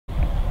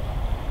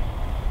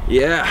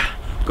Yeah,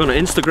 gonna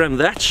Instagram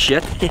that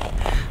shit.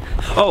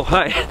 Oh,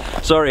 hi.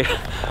 Sorry,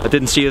 I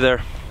didn't see you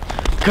there.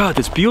 God,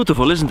 it's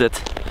beautiful, isn't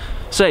it?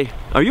 Say,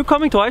 are you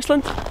coming to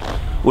Iceland?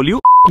 Well, you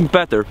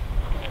better.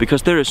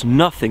 Because there is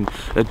nothing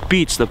that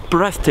beats the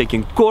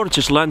breathtaking,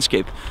 gorgeous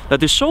landscape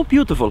that is so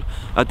beautiful.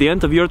 At the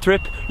end of your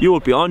trip, you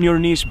will be on your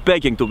knees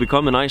begging to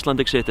become an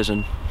Icelandic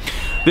citizen.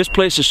 This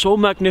place is so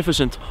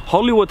magnificent,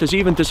 Hollywood has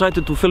even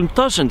decided to film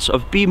dozens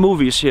of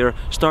B-movies here,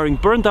 starring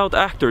burned-out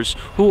actors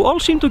who all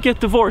seem to get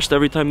divorced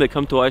every time they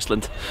come to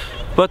Iceland.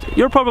 But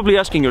you're probably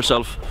asking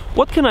yourself,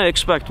 what can I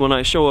expect when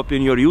I show up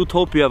in your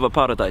utopia of a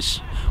paradise?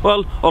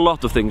 Well, a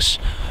lot of things.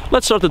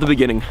 Let's start at the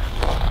beginning.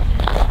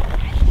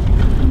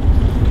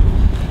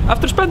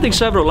 After spending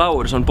several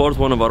hours on board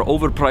one of our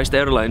overpriced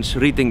airlines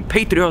reading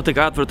patriotic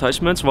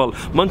advertisements while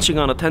munching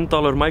on a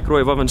 $10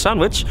 microwave oven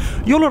sandwich,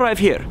 you'll arrive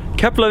here,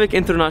 Keflavik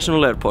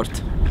International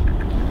Airport.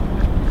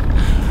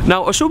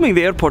 Now, assuming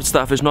the airport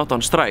staff is not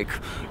on strike,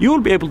 you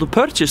will be able to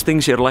purchase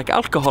things here like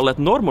alcohol at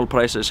normal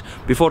prices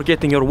before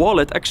getting your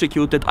wallet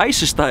executed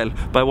ICE style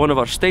by one of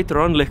our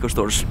state-run liquor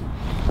stores.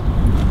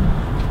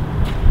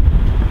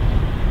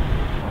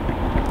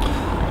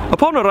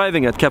 Upon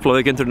arriving at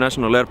Keflavik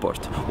International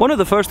Airport, one of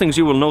the first things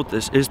you will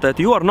notice is that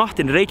you are not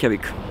in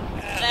Reykjavik.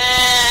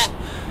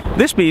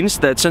 This means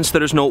that since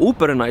there is no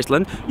Uber in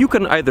Iceland, you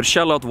can either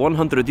shell out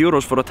 100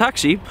 euros for a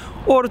taxi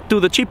or do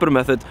the cheaper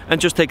method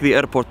and just take the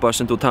airport bus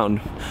into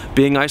town.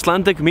 Being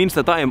Icelandic means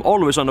that I am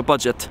always on a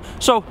budget,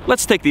 so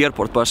let's take the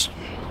airport bus.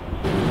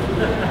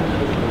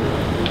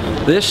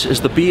 This is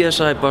the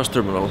BSI bus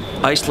terminal,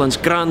 Iceland's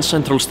Grand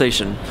Central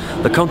Station,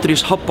 the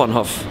country's hub on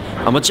Huff,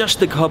 a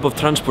majestic hub of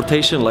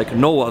transportation like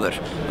no other.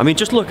 I mean,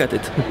 just look at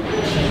it.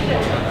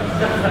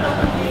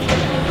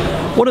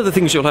 One of the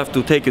things you'll have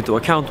to take into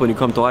account when you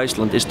come to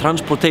Iceland is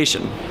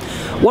transportation.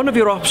 One of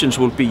your options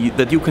will be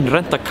that you can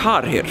rent a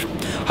car here.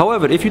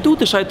 However, if you do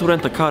decide to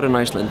rent a car in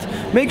Iceland,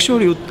 make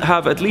sure you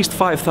have at least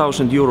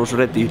 5,000 euros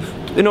ready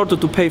in order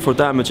to pay for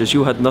damages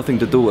you had nothing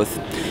to do with.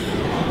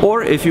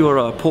 Or if you are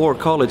a poor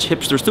college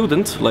hipster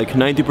student, like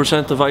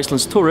 90% of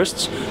Iceland's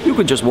tourists, you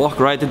can just walk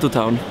right into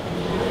town.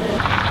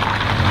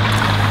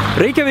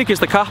 Reykjavik is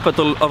the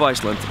capital of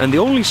Iceland and the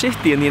only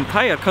city in the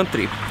entire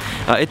country.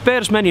 It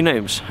bears many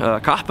names,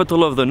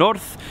 capital of the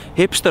north,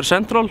 hipster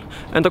central,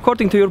 and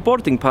according to your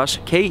boarding pass,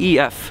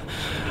 KEF.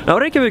 Now,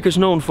 Reykjavik is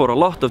known for a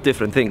lot of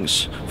different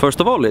things. First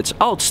of all, its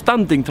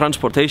outstanding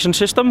transportation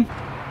system,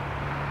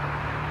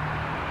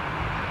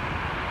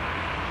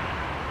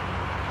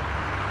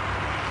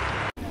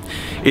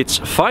 its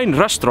fine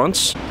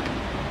restaurants,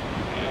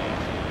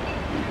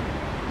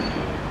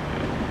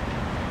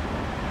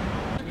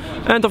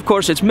 and of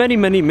course its many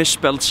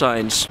misspelled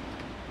signs.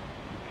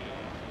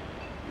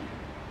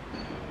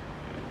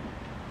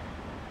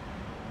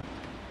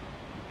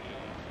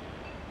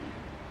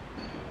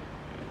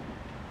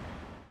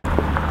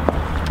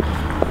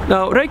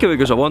 Now,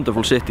 Reykjavik is a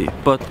wonderful city,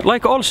 but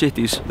like all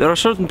cities, there are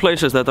certain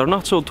places that are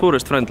not so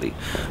tourist friendly.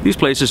 These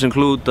places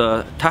include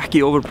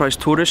tacky overpriced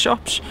tourist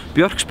shops,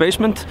 Björk's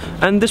basement,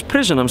 and this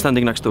prison I'm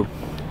standing next to.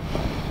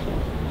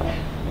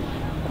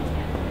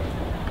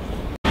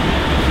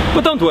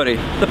 But don't worry,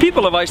 the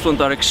people of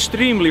Iceland are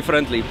extremely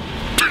friendly.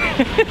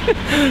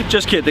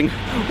 Just kidding,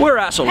 we're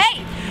assholes.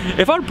 Hey!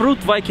 If our brute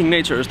Viking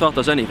nature has taught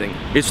us anything,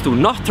 it's to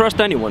not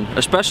trust anyone,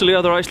 especially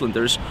other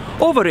Icelanders,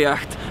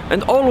 overreact,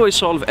 and always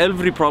solve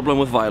every problem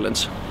with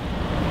violence.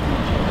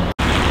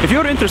 If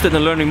you're interested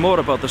in learning more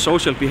about the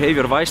social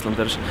behavior of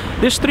Icelanders,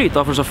 this street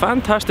offers a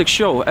fantastic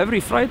show every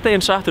Friday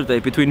and Saturday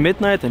between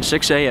midnight and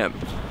 6 AM.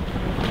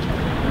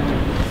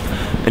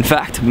 In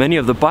fact, many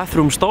of the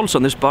bathroom stalls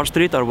on this bar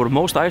street are where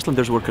most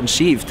Icelanders were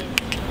conceived.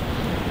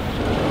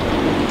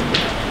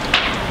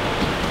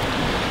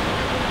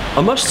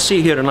 A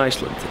must-see here in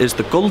Iceland is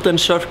the Golden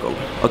Circle,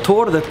 a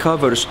tour that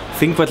covers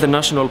Þingvellir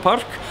National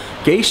Park,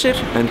 Geysir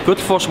and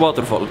Gullfoss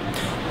Waterfall.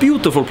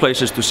 Beautiful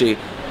places to see.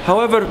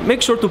 However,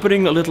 make sure to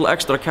bring a little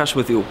extra cash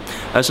with you,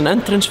 as an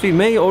entrance fee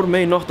may or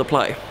may not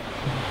apply.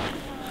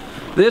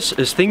 This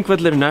is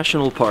Þingvellir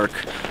National Park,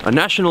 a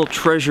national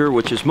treasure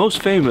which is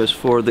most famous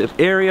for the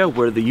area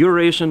where the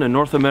Eurasian and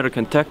North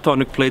American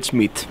tectonic plates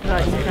meet.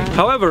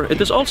 However, it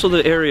is also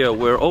the area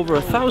where over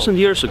 1,000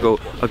 years ago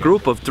a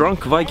group of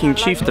drunk Viking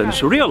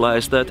chieftains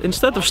realized that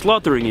instead of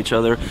slaughtering each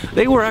other,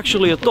 they were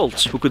actually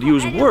adults who could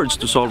use words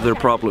to solve their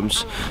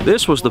problems.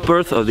 This was the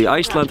birth of the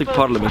Icelandic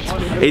Parliament,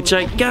 a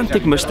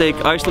gigantic mistake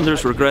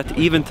Icelanders regret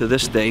even to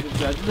this day.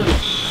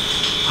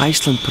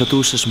 Iceland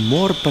produces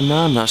more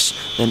bananas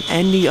than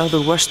any other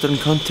Western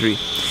country.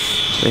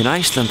 In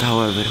Iceland,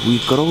 however, we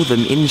grow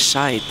them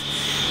inside,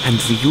 and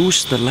we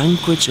use the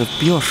language of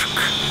Björk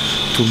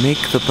to make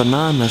the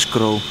bananas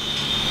grow.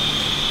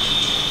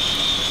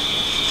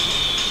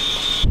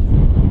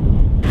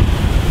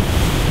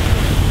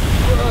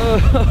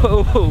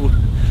 Whoa.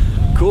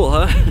 Cool,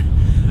 huh?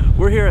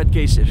 We're here at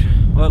Geysir.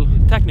 Well,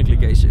 technically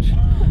Geysir.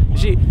 You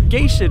See,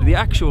 Geysir, the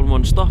actual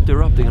one, stopped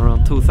erupting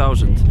around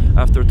 2000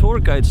 after tour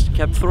guides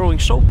kept throwing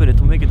soap in it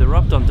to make it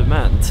erupt on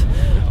demand.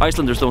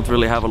 Icelanders don't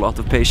really have a lot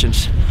of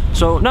patience.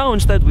 So now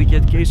instead we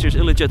get Geysir's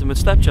illegitimate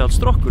stepchild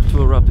Strokkur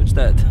to erupt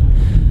instead.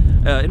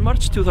 In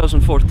March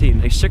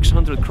 2014, a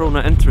 600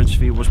 krona entrance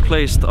fee was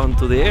placed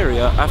onto the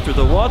area after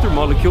the water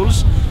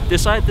molecules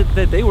decided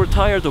that they were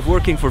tired of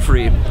working for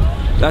free.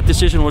 That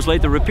decision was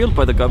later repealed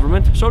by the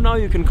government, so now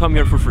you can come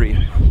here for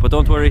free. But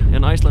don't worry,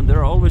 in Iceland there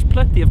are always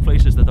plenty of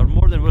places that are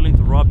more than willing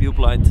to rob you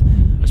blind,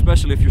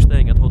 especially if you're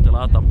staying at Hotel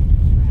Adam.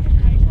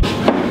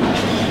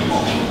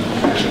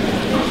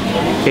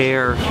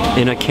 Air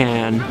in a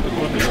can.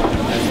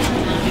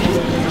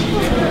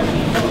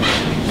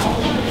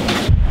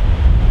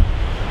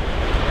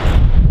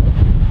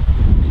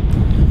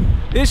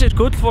 This is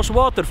Gullfoss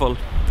waterfall,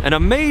 an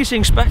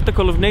amazing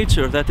spectacle of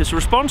nature that is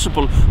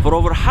responsible for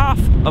over half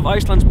of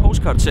Iceland's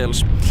postcard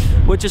sales,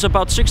 which is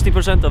about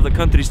 60% of the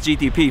country's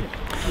GDP.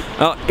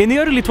 In the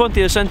early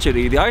 20th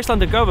century, the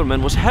Icelandic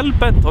government was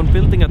hell-bent on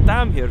building a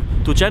dam here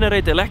to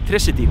generate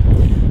electricity,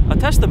 a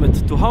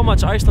testament to how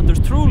much Icelanders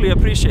truly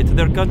appreciate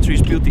their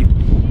country's beauty.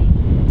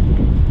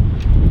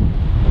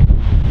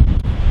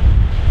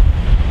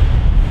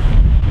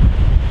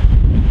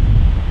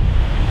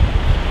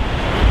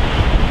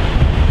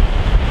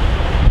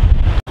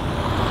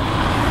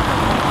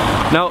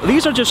 Now,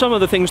 these are just some of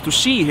the things to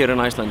see here in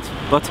Iceland,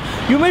 but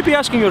you may be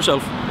asking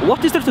yourself,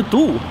 what is there to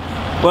do?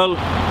 Well,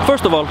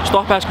 first of all,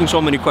 stop asking so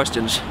many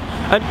questions.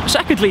 And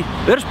secondly,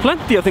 there's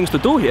plenty of things to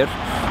do here.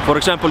 For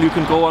example, you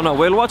can go on a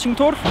whale watching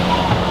tour.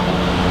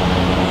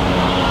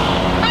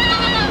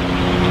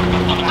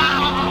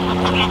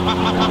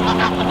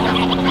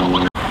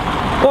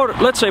 Or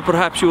let's say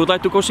perhaps you would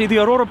like to go see the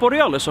Aurora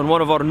Borealis on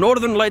one of our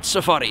Northern Lights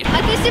safari.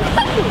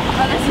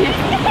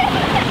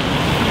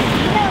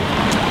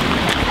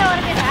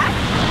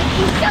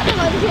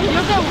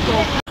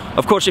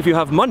 Of course, if you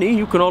have money,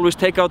 you can always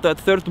take out that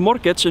third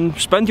mortgage and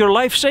spend your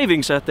life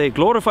savings at a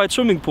glorified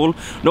swimming pool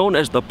known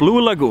as the Blue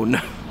Lagoon.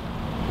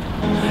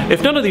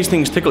 If none of these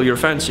things tickle your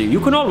fancy, you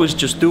can always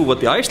just do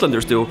what the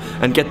Icelanders do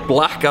and get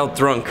blackout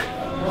drunk.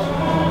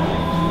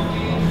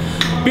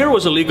 Beer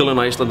was illegal in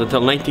Iceland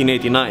until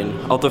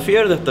 1989, out of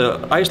fear that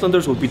the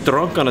Icelanders would be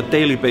drunk on a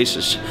daily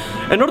basis.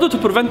 In order to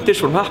prevent this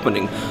from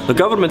happening, the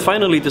government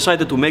finally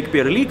decided to make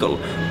beer illegal,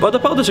 but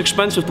about as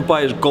expensive to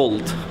buy as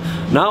gold.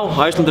 Now,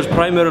 Icelanders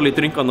primarily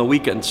drink on the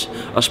weekends,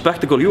 a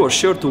spectacle you are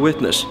sure to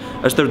witness,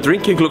 as their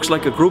drinking looks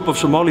like a group of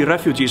Somali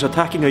refugees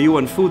attacking a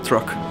UN food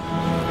truck.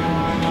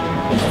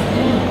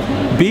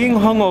 Being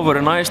hungover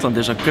in Iceland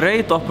is a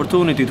great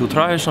opportunity to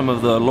try some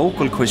of the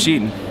local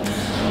cuisine.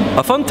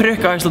 A fun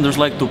trick Icelanders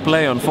like to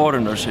play on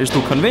foreigners is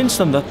to convince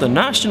them that the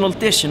national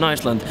dish in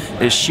Iceland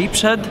is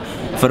sheep's head,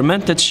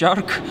 fermented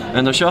shark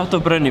and a shot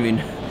of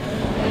brennivin.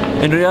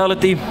 In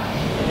reality,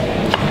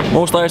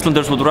 most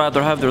Icelanders would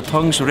rather have their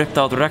tongues ripped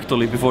out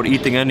rectally before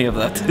eating any of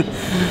that.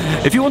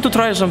 If you want to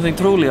try something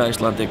truly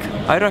Icelandic,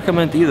 I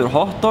recommend either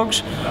hot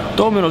dogs,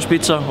 Domino's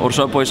pizza or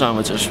Subway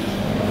sandwiches.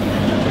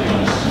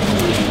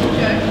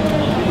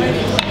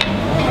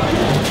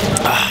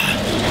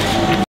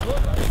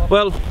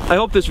 Well, I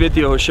hope this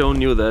video has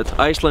shown you that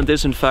Iceland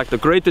is in fact the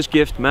greatest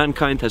gift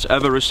mankind has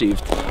ever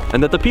received,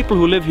 and that the people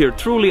who live here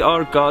truly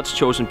are God's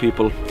chosen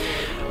people.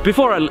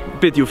 Before I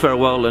bid you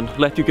farewell and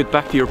let you get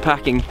back to your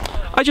packing,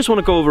 I just want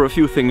to go over a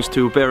few things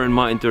to bear in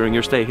mind during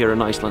your stay here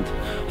in Iceland.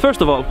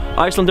 First of all,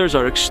 Icelanders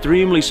are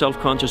extremely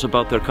self-conscious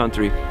about their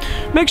country.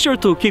 Make sure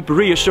to keep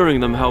reassuring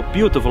them how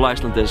beautiful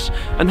Iceland is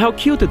and how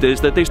cute it is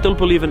that they still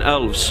believe in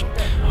elves.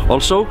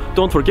 Also,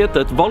 don't forget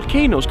that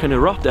volcanoes can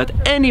erupt at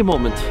any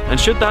moment, and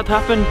should that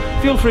happen,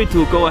 feel free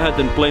to go ahead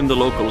and blame the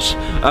locals.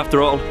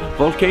 After all,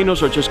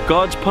 volcanoes are just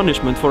God's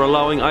punishment for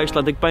allowing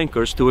Icelandic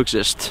bankers to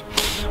exist.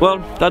 Well,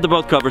 that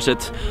about covers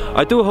it.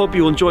 I do hope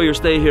you enjoy your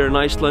stay here in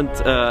Iceland,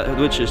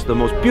 which is the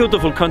most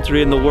beautiful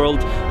country in the world,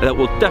 that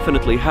will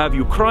definitely have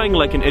you crying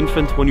like an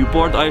infant when you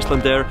board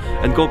Iceland Air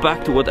and go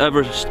back to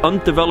whatever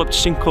undeveloped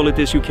sinkhole it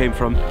is you came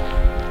from.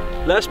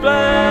 Bless,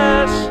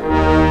 bless!